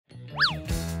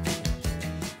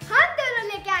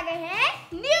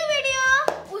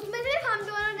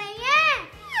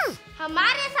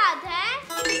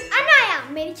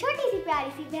मेरी छोटी सी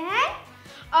प्यारी सी बहन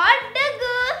और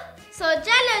डग्गू। सो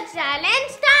चलो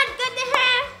चैलेंज स्टार्ट करते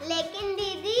हैं। लेकिन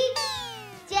दीदी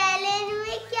चैलेंज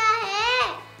में क्या है?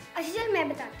 अच्छा चल मैं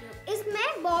बताती हूँ।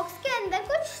 इसमें बॉक्स के अंदर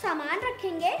कुछ सामान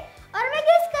रखेंगे और हमें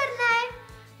गेस करना है।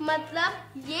 मतलब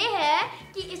ये है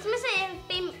कि इसमें से एक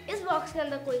टीम इस बॉक्स के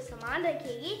अंदर कोई सामान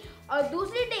रखेगी और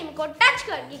दूसरी टीम को टच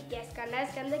करके गेस करना है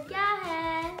इसके अंदर क्या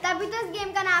है। तभी तो इस गेम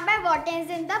का नाम है what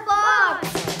is in the box.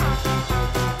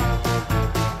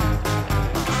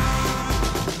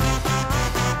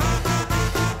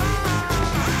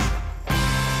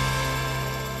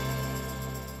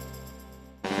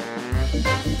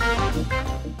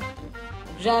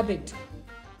 Rabbit.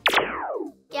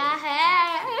 क्या है?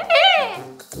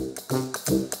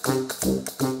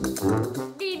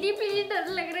 दीदी प्लीज, डर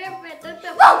लग रहा है। मैं तो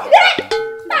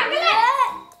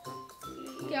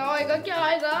क्या होएगा क्या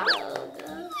होएगा?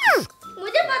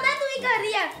 मुझे पता है तू ही कर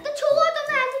रही है। तो छुओ तो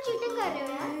मैं ऐसे चीटिंग कर रही हूँ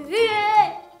यार।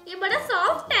 ये बड़ा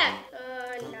सॉफ्ट है।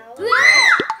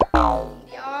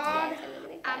 यार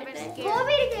वो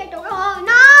भी रिजेक्ट होगा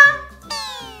ना।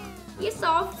 ये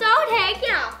सॉफ्ट है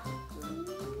क्या?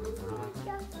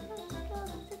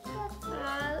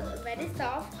 Very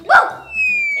soft.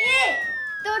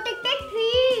 तो टिक टिक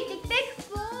 3 टिक टिक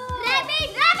 4 रैबिट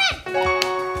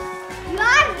यू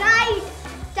आर राइट।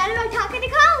 चल मैं उठा के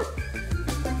दिखाऊं।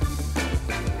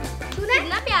 तूने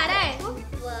कितना प्यारा है।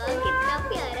 वाह कितना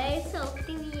प्यारा है। सॉफ्ट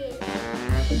भी है।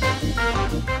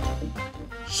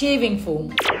 Shaving foam.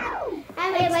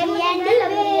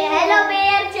 हेलो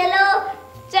बेयर चलो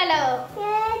चलो।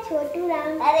 छोटू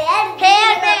राम। अरे यार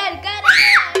हेयर बेयर कर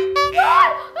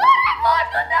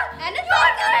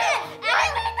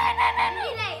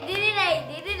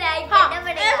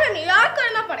ऐसे नहीं यार,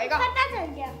 करना पड़ेगा। पता चल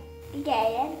गया क्या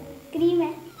है यार? क्रीम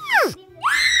है।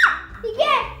 ठीक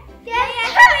है यार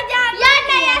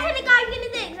नहीं, ऐसे निकाल के नहीं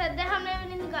देख सकते। हमने भी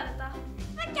नहीं निकाला था।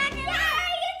 क्या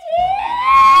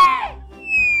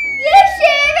ये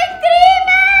शेविंग क्रीम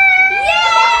है।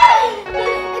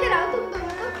 इधर आओ तुम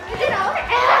दोनों। इधर आओ।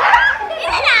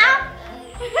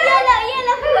 ये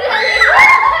लो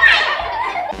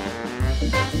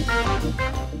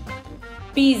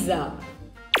पिज्जा।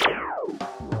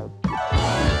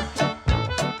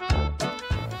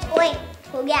 ओए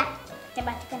हो गया। क्या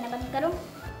बात करना बंद करो।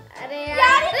 अरे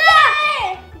यार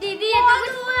दीदी ये तो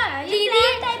कुछ हुआ। दीदी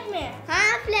टाइप में।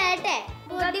 हाँ फ्लैट है।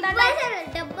 वो डिब्बा से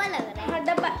डब्बा लग रहा है। हाँ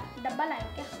डब्बा लाए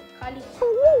क्या? खाली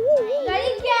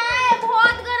गली क्या है?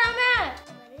 बहुत गरम है।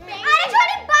 अरे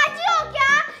छोटी बाजी हो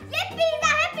क्या? ये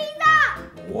पिज्जा है पिज्जा।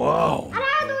 वाओ।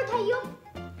 अरे दो उठाइयो।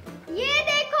 ये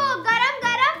देखो गरम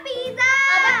गरम पिज्जा।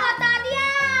 अबे बता दिया।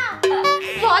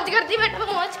 मौज करती बेटा,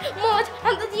 मौज।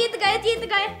 हम तो जीत गए।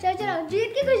 चलो जीत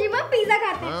की खुशी में पिज्जा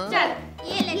खाते हैं। चल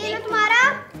ये लो तुम्हारा।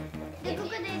 देखो को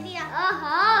दे दिया।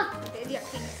 आहा दे दिया।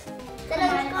 चलो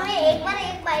इसको मैं एक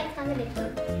बाइट खा के देखता हूँ।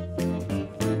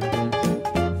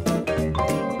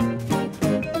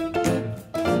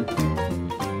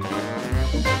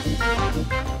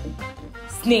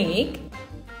 स्नेक।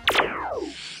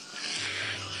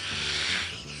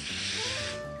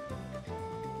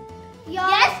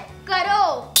 यस करो।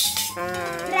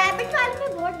 रैबिट वाले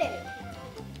में बहुत डर है।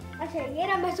 अच्छा ये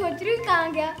ना मैं सोच रही हूँ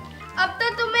कहाँ गया। अब तो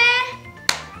तुम्हें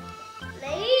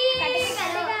नहीं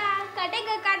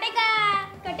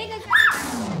कटेगा।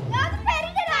 यार तुम पैर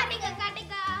ही चला रही है।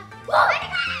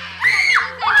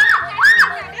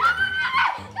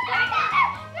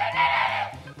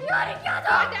 यार क्या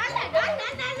था? डाल।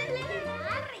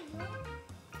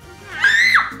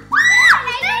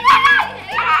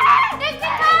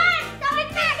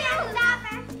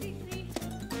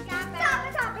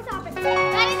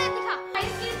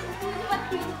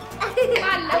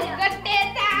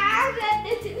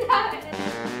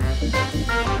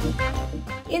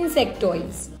 Insect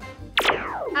toys.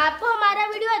 आपको हमारा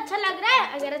वीडियो अच्छा लग रहा है?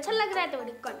 अगर अच्छा लग रहा है तो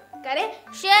वीडियो करें,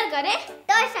 शेयर करें,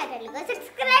 तो चैनल को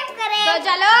सब्सक्राइब करें। तो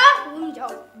चलो घूम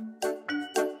जाओ।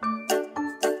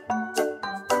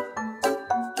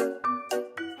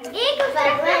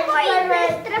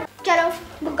 चलो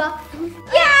बुग्गा।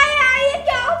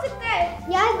 क्या हो सकता है?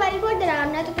 यार इस बारी बहुत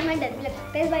डरावना है तो तुम्हें डर भी लग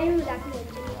सकता है। इस बारी में मजाक नहीं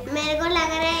करनी। मेरे को लग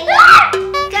रहा है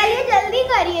चलिए जल्दी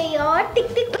करिए यार। टिक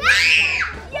टिक।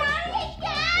 यार ये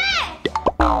क्या है?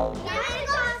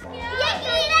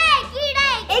 कीड़ा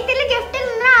है। एक तेरे गिफ्ट है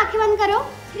ना। आंखें बंद करो।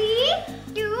 3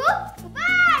 2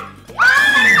 1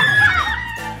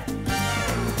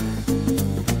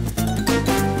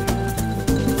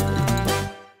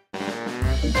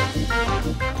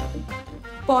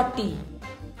 पॉटी।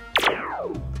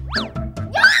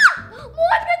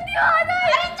 बहुत गंदी आवाज आ रही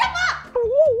है। अरे चपा।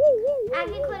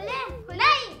 आगे खोले।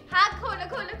 नहीं, हाथ खोलो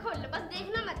बस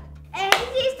देखना मत।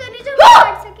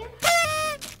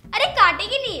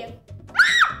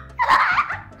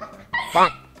 करो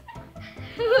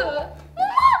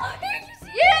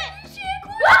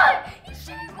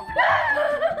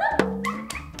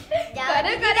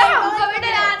हमको भी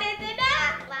डरा देते ना।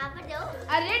 वापस जाओ।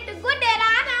 अरे डुग्गू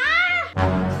डरा ना।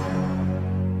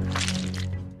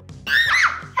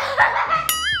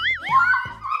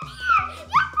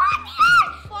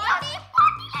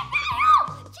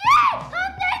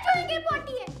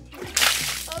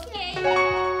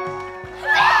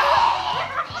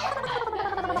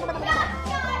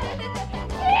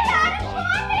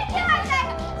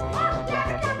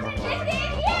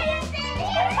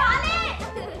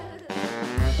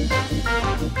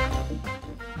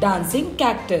 Dancing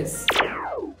cactus.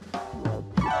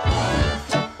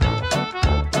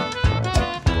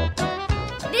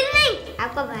 नहीं,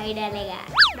 आपका भाई डालेगा।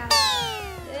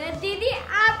 दीदी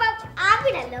आप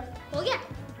ही डाल दो। हो गया।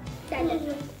 डालो।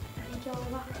 क्या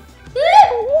होगा?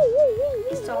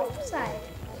 सॉफ्ट सा है।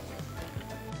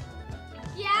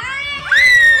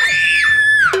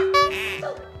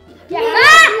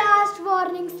 लास्ट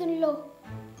वार्निंग सुन लो,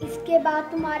 इसके बाद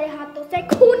तुम्हारे हाथों से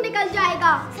खून निकल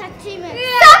जाएगा। सच्ची में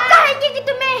सब कहेंगे कि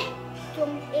तुम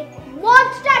एक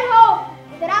मॉन्स्टर हो।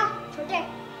 इधर आओ छोटे।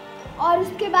 और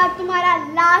उसके बाद तुम्हारा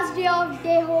लास्ट डे ऑफ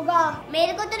डे होगा।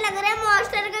 मेरे को तो लग रहा है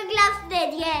मॉन्स्टर का ग्लव्स दे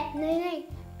दिया है। नहीं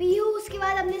पीहू, उसके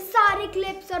बाद अपने सारे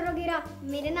क्लिप्स और वगैरह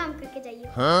मेरे नाम करके जाइए।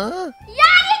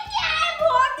 यार ये क्या है?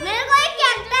 बहुत मेरे को एक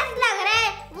कैक्टस लग रहा है।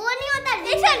 वो नहीं होता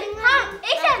एक्शन। हाँ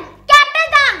एक्शन कैक्टस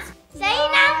डांस। सही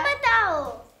नाम बताओ।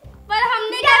 पर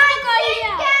हमने कैसे कर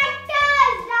लिया?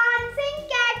 Cactus dancing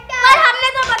cactus. पर हमने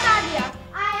तो बता दिया।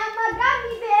 I am a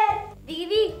gummy bear.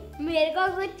 दीदी मेरे को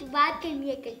कुछ बात करनी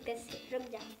है कैक्टस से। रुक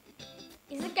जा।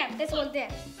 इसे कैक्टस बोलते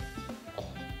हैं।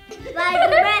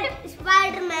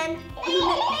 स्पाइडरमैन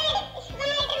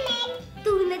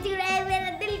तूने चुराया मेरा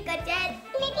दिल का चैन।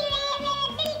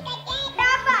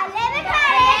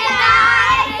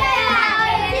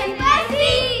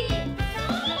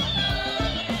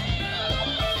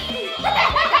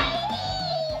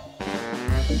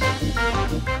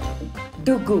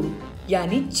 Duggu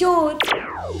यानी चोर।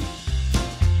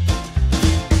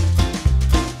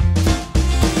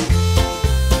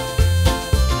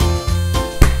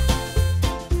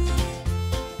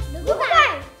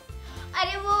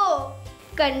 अरे वो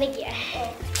करने क्या है?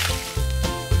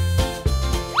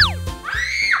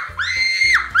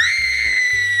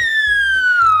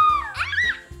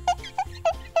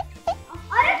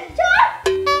 अरे चोर!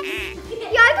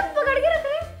 यार तुम पकड़ के रख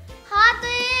रहे? हाँ तो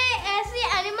ये ऐसे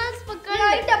एनिमल्स पकड़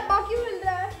यार डब्बा क्यों मिल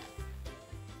रहा है?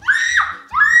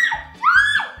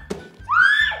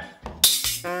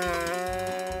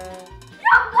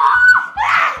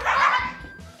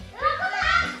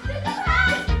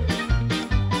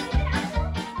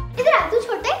 इधर आ तू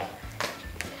छोटे।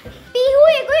 पीहू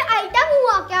ये कोई आइटम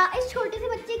हुआ क्या? इस छोटे से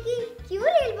बच्चे की क्यों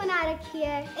रील बना रखी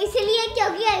है? इसलिए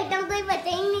क्योंकि आइटम कोई बचा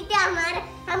ही नहीं था हमारा।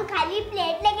 हम खाली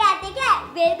प्लेट लेके आते क्या?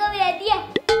 मेरे को भी आती है।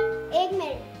 एक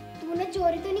मिनट, तूने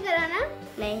चोरी तो नहीं करा ना?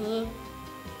 नहीं।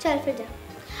 चल फिर जा।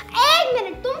 एक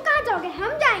मिनट, तुम कहाँ जाओगे?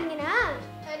 हम जाएंगे ना।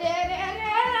 अरे अरे अरे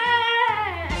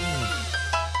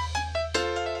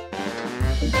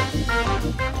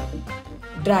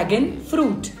Dragon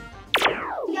fruit.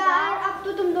 यार अब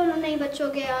तो तुम दोनों नहीं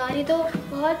बचोगे यार, ये तो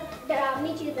बहुत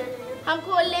डरावनी चीजें हैं। हम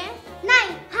खोल लें? नहीं,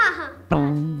 हाँ तुम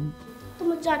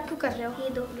मजाक क्यों कर रहे हो? ये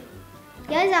दो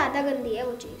यार, ज्यादा गंदी है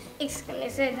वो चीज। इस करने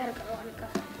से इधर करो हल्का।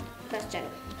 बस चलो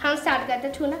हम स्टार्ट करते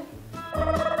हैं छूना।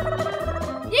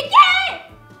 ये क्या है?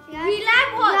 गीला है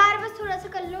बहुत। यार बस थोड़ा सा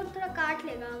कर लो, थोड़ा काट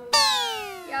लेगा वो।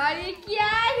 यार ये क्या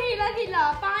है? गीला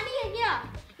गीला पानी है क्या?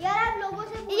 यार आप लोगों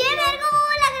से ये मेरे को वो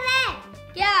लग रहा है।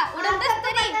 क्या? उड़न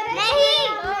दस्तरी? नहीं,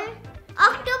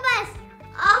 ऑक्टोपस।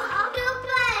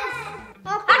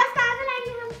 ऑक्टोपस कहाँ से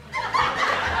लाएंगे हम?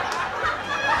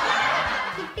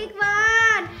 टिक टिक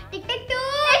 1, टिक टिक 2,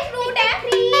 एक फ्रूट है। 3,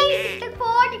 टिक टिक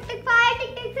 4, टिक टिक 5,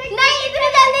 टिक टिक 6। नहीं इतनी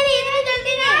जल्दी नहीं, इतनी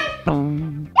जल्दी नहीं।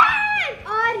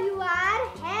 और you are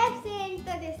have seen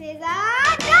तो this is a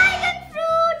dragon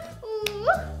fruit.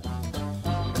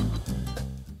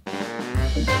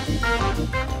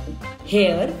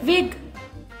 Hair wig.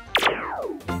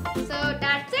 So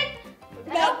that's it.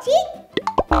 That's it.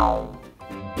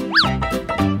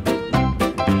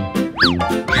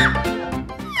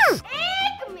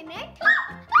 एक मिनट,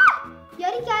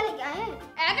 यार ये क्या लेके आए हैं?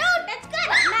 एनो टच कर।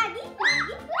 मैगी।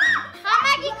 हाँ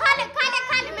मैगी खा ले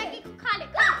मैगी को खा ले।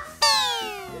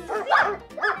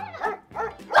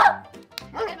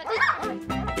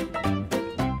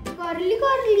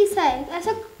 कर्ली सा है,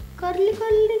 ऐसा कर्ली।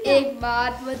 एक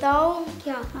बात बताओ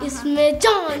क्या? इसमें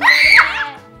जान है।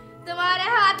 तुम्हारे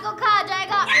हाथ को खा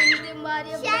जाएगा। अंतिम बार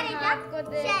ये शेर है क्या? हाथ को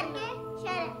दे। शेर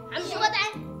हम क्यों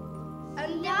बताएं?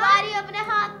 अपने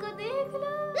हाथ को देख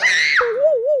लो।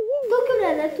 तू क्यों डर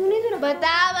रहा है? तूने तो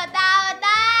बता बता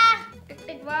बता। टिक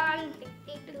टिक 1 टिक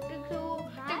टिक 2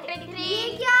 टिक टिक 3 ये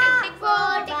क्या? टिक टिक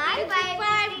 4 टिक टिक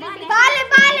 5 बाले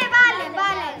बाले बाले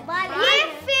बाले। ये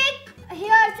फेक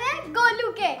हेयर से गोलू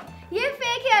के, ये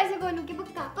फेक हेयर से गोलू के।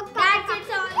 पक्का पक्का।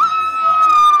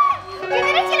 ये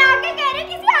मेरे चिल्ला के कह रहे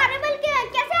किसी एनिमल के हैं।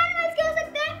 कैसे एनिमल्स के हो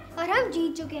सकते हैं? और हम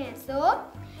जीत चुके हैं। सो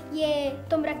ये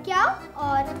तुम रख के आओ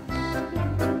और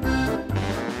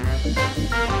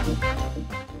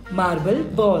मार्बल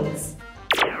बॉल्स।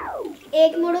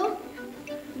 एक मुड़ो,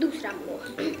 दूसरा मुड़ो।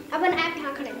 अब आप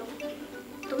यहाँ खड़े रहो।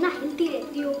 तुम ना हिलती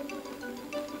रहती हो।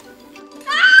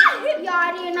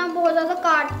 यार ये ना बहुत ज्यादा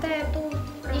काटता है तो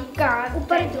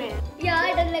ऊपर में। यार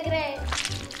डर लग रहा है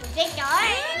मुझे। क्या है?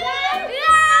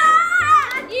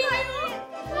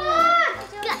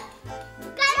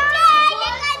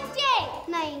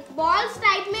 नहीं बॉल्स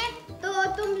टाइप में तो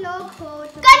तुम लोग हो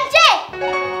कंचे।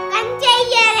 कंचे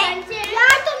ये है।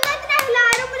 यार तुम ना इतना हिला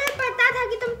रहे हो, मुझे पता था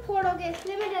कि तुम फोड़ोगे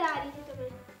इसलिए मैं डरा रही थी तुम्हें।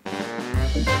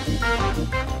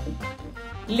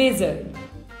 लेजर।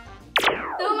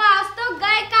 तुम आज तो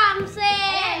गए काम से।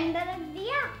 अंदर रख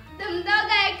दिया। तुम तो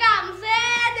गए काम से।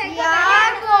 देखो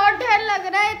यार बहुत डर लग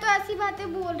रहा है, तो ऐसी बातें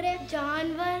बोल रहे हैं।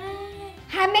 जानवर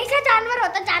हमेशा जानवर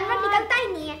होता, जानवर निकलता ही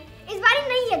नहीं है। इस बार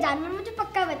नहीं है जानवर, मुझे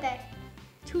पक्का पता है।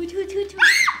 छू छू छू छू।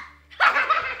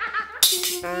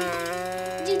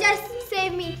 जीजा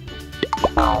सेव मी।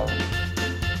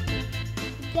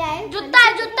 क्या है? जूता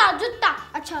जूता जूता।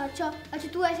 अच्छा अच्छा अच्छा,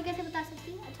 तू ऐसे कैसे बता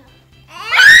सकती है? अच्छा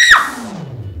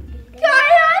क्या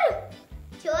है यार?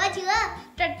 छुआ छुआ।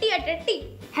 टट्टी है टट्टी।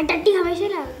 हाँ टट्टी हमेशा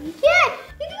लगती है।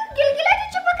 ये गिलगिला क्यों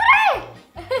चिपक रहा है?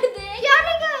 क्या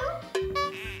लगा?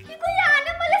 ये कोई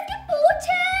एनिमल, इसकी पूंछ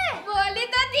है। बोली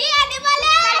तो थी एनिमल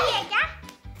है। ये क्या?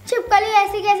 छिपकली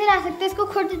ऐसे कैसे ला सकते हैं? इसको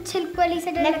खुद छिपकली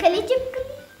से डर लगता है। नकली छिपकली।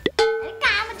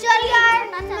 काम चल यार,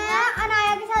 मैं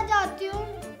अनाया के साथ जाती हूँ।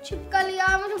 छिपकली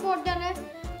यार मुझे बहुत डर है।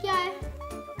 क्या है?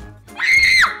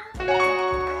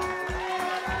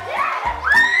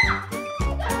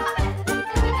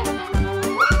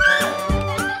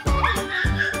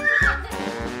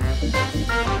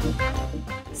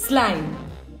 स्लाइम।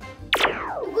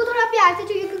 तुमको थोड़ा प्यार से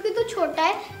चाहिए क्योंकि तू छोटा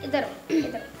है। इधर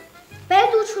इधर पहले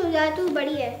तू छू जाए, तू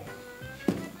बड़ी है।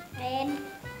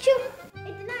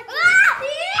 इतना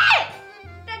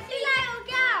टट्टी लाए हो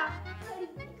क्या?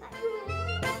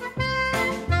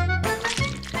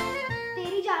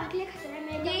 तेरी जान के लिए खतरा है।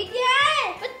 मैं ये क्या है?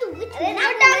 पर तू अरे ना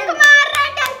डंक मार रहा है,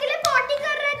 डंक के लिए पोटी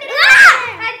कर रहा है तेरे।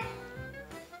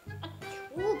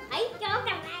 ओ भाई क्या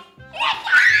कर रहा है?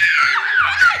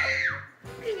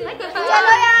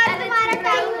 चलो यार तुम्हारा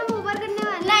टाइम है ओवर करने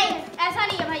वाला। नहीं ऐसा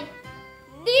नहीं है भाई।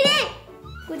 दीदी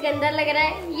कुछ अंदर लग रहा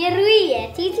है। ये रुई है।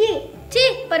 छी छी छी।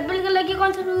 पर्पल कलर की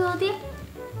कौन सी रुई होती है?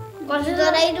 कौन सी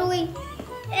जरा ही रुई।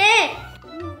 ए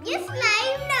ये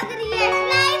स्लाइम लग रही है।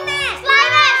 स्लाइम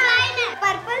है।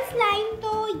 Purple slime.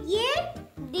 तो ये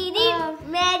दीदी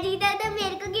मैं जीता तो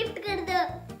मेरे को गिफ्ट कर दो।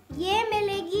 ये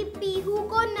मिलेगी पीहू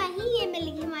को, नहीं ये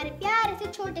मिलेगी हमारे प्यारे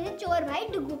से छोटे से चोर भाई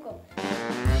डुगू को।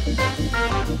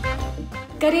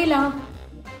 करेला।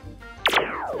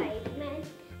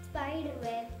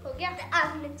 स्पाइडरमैन हो गया?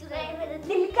 आपने चुराया मेरा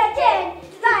दिल का चैन।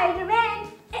 Spiderman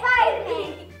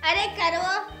Spiderman. अरे करो।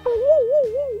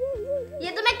 ये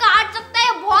तुम्हें काट सकता है,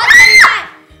 बहुत गंदा है।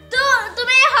 तो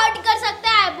तुम्हें ये हर्ट कर सकता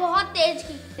है बहुत तेज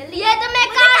की। ये तुम्हें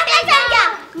काटेगा।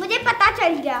 मुझे पता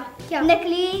चल गया। क्या?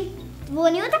 नकली वो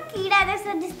नहीं होता कीड़ा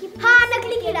जैसा जिसकी। हाँ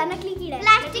नकली कीड़ा, नकली कीड़ा।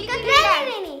 प्लास्टिक का कीड़ा।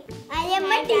 नहीं I am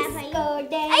a disco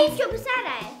dance. आई चुप सा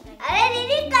रहा है। अरे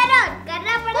दीदी करो,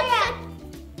 करना पड़ेगा।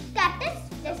 कैक्टस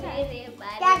जैसा है।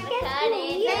 कैक्टस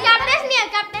नहीं है।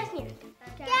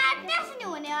 कैक्टस नहीं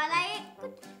होने वाला है।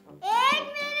 एक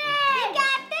मिनट,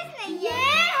 कैक्टस नहीं है, ये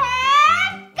है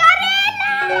करेला।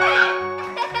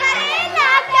 करेला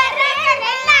करेला करेला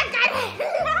करेला करेला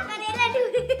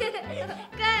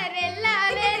करेला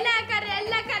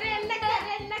करेला करेला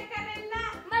करेला करेला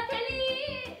मछली।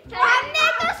 हमने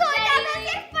तो सोचा था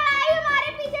सिर्फ पढ़ाई हमारे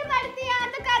पीछे पड़ती है,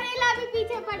 तो करेला भी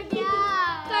पीछे पड़ गया।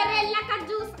 करेला का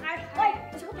जूस। ओए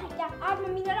इसको फेंक क्या? आज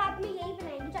मम्मी ने रात में यही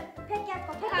बनाएंगे। चल फेंक क्या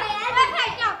इसको, फेंक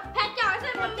क्या? ऐसे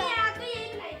मम्मी आके यही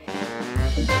बनाई।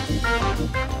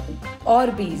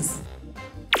 ऑर्बीज।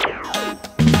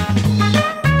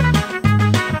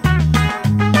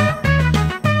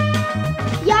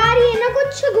 यार ये ना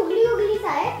कुछ गुगली गुगली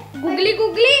सा है। गुगली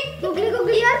गुगली गुगली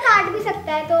गुगली और काट भी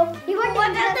सकता है, तो ये वो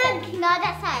ज्यादा घिना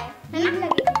जैसा है ना?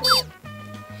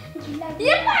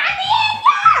 ये पानी है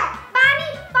क्या? पानी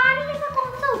पानी जैसा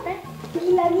कौन सा होता है?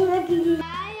 गीला गीला गीला।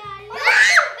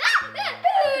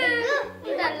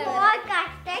 बहुत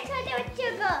काटता है छोटे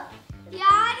बच्चों को।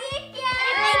 यार ये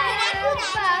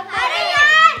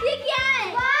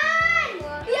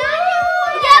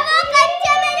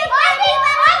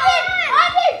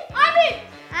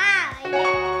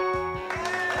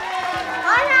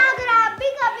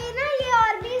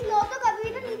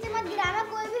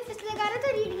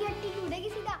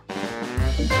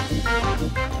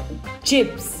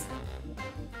चिप्स,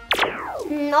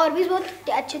 और भी बहुत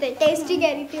अच्छे थे, टेस्टी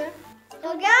कह रही थी मैं।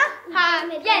 हो गया? हाँ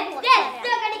यस यस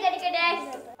कड़ी कड़ी कड़ी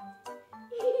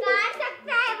काट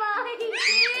सकता है वो।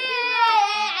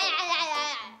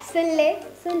 सुन ले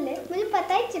मुझे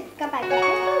पता है चिप्स का पैकेट है,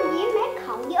 तो ये मैं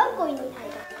खाऊंगी और कोई नहीं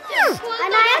खाएगा।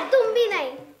 अनाया तुम भी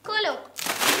नहीं। खोलो।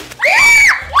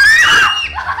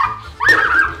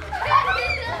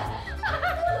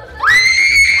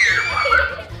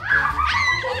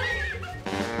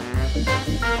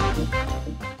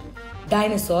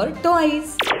 डायनासोर टॉयज,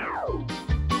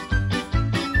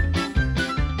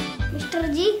 मिस्टर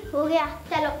जी हो गया,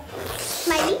 चलो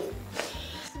स्माइली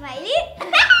स्माइली।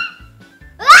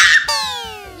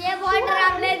 ये बहुत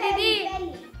डरावना है दीदी।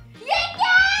 ये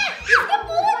क्या है? इसके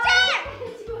पूंछ है।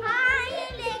 हाँ ये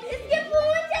देख इसके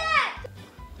पूंछ है।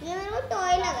 ये मेरे को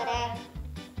टॉय लग रहा है।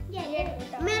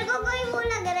 मेरे को कोई वो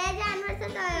लग रहा है जानवर से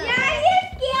टॉय। यार ये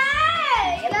क्या है?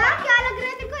 क्या लग रहा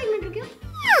है तेरे को? एक मिनट रुकियो।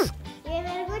 ये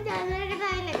मेरे को जानवर का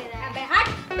टॉय लग रहा है। अबे हट।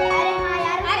 अरे हाँ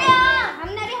यार, अरे हाँ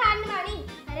हमने भी हाथ में मारी।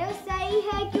 अरे वो सही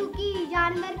है क्योंकि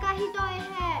जानवर का ही टॉय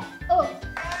है। ओ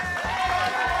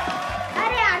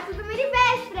अरे यार तू तो मेरी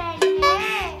बेस्ट फ्रेंड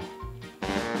है।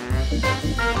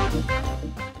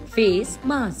 Face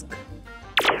mask,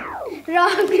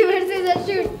 rock paper scissor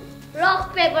shoot. Rock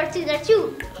paper scissor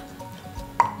shoot.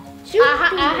 आहा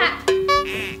आहा।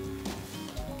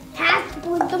 हाँ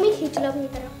तुम ही खींच लो अपनी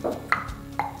तरफ।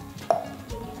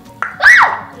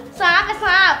 सांप है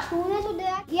सांप। छूने तो दे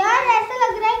यार। ऐसा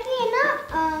लग रहा है कि ये ना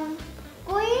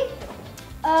कोई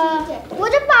वो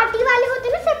जो पार्टी वाले होते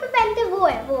हैं ना सर पे पहनते, वो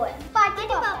है पार्टी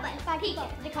पॉपर। ठीक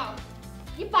है दिखाओ।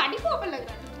 ये पार्टी पॉपर लग रहा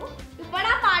है तुमको? ये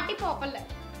बड़ा पार्टी पॉपर लग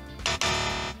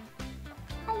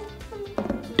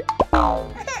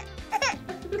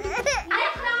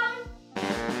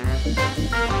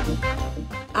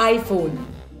आईफोन,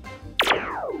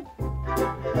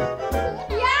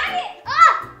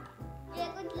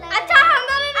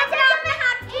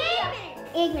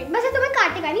 एक मिनट बस, तुम्हें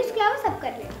काटेगा नहीं, उसके अलावा सब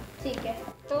कर लेना। ठीक है।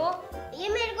 तो ये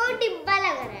मेरे को डिब्बा लग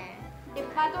रहा है।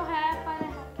 डिब्बा तो है पर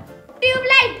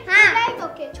ट्यूबलाइट। हाँ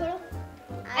ओके छोड़ो।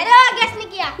 अरे गेस नहीं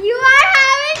किया। You are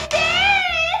having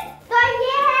this। तो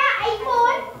ये है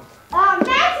iPhone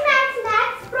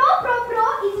max pro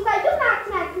is equal to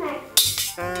max.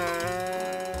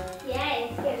 ये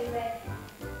इसके अंदर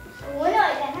वो होता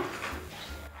है ना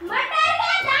मटर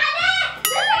के दाने।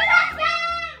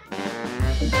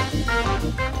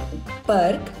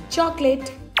 पर्क चॉकलेट,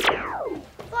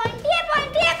 पॉइंटी है।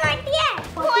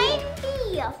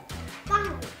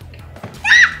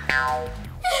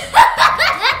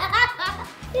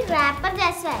 ये रैपर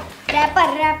जैसा है।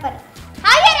 रैपर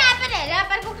हाँ ये रैपर है।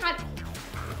 रैपर को खाते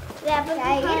रैपर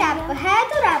है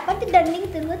तो रैपर तो डरने की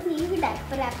जरूरत नहीं है।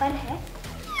 रैपर है।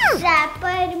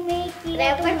 रैपर में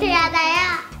रैपर से याद आया।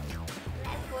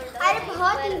 अरे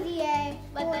बहुत इजी है।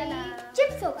 बताना।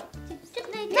 चिप्स होगा। चिप्स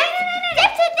नहीं।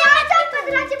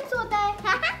 पतला चिप्स होता है।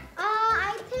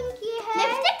 आई थिंक ये है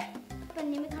लिपस्टिक।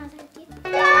 पन्ने में कहाँ से रखी है?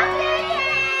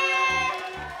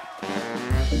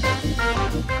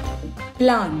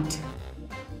 प्लांट,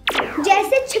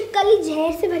 जैसे छिपकली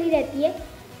जहर से भरी रहती है,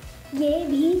 ये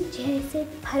भी जहर से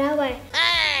भरा हुआ है।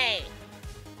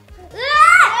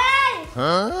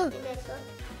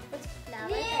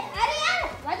 अरे यार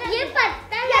ये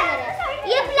पत्ता लग रहा है।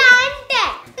 ये प्लांट है।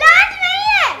 प्लांट नहीं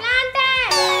है। प्लांट है।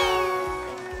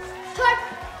 छोड़।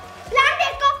 प्लांट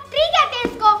इसको ट्री कहते हैं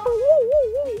इसको।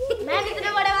 मैं इतने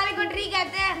बड़े वाले को ट्री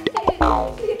कहते हैं।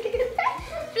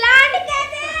 प्लांट कहते हैं।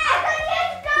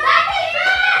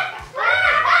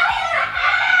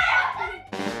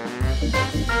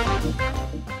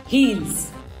 हील्स,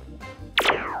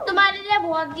 तुम्हारे लिए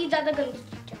बहुत ही ज्यादा गंदी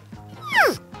चीज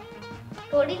है।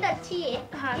 थोड़ी तो अच्छी है।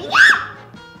 हाँ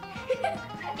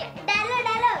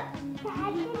डालो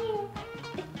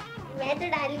मैं तो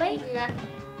डाल भाई।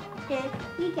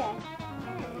 ठीक है।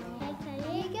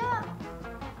 ये क्या?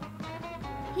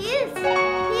 हील्स।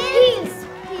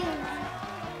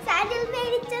 सैडल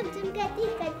मेरी चमचम करती।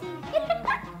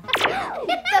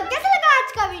 तो कैसा लगा आज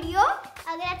का वीडियो?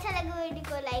 अगर अच्छा लगा वीडियो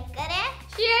को लाइक करें,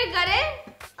 शेयर करें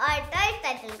और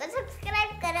टॉयस्टार चैनल को सब्सक्राइब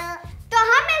करो। तो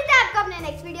हम मिलते हैं आपको अपने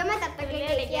नेक्स्ट वीडियो में। तब तक के लिए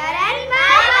टेक केयर।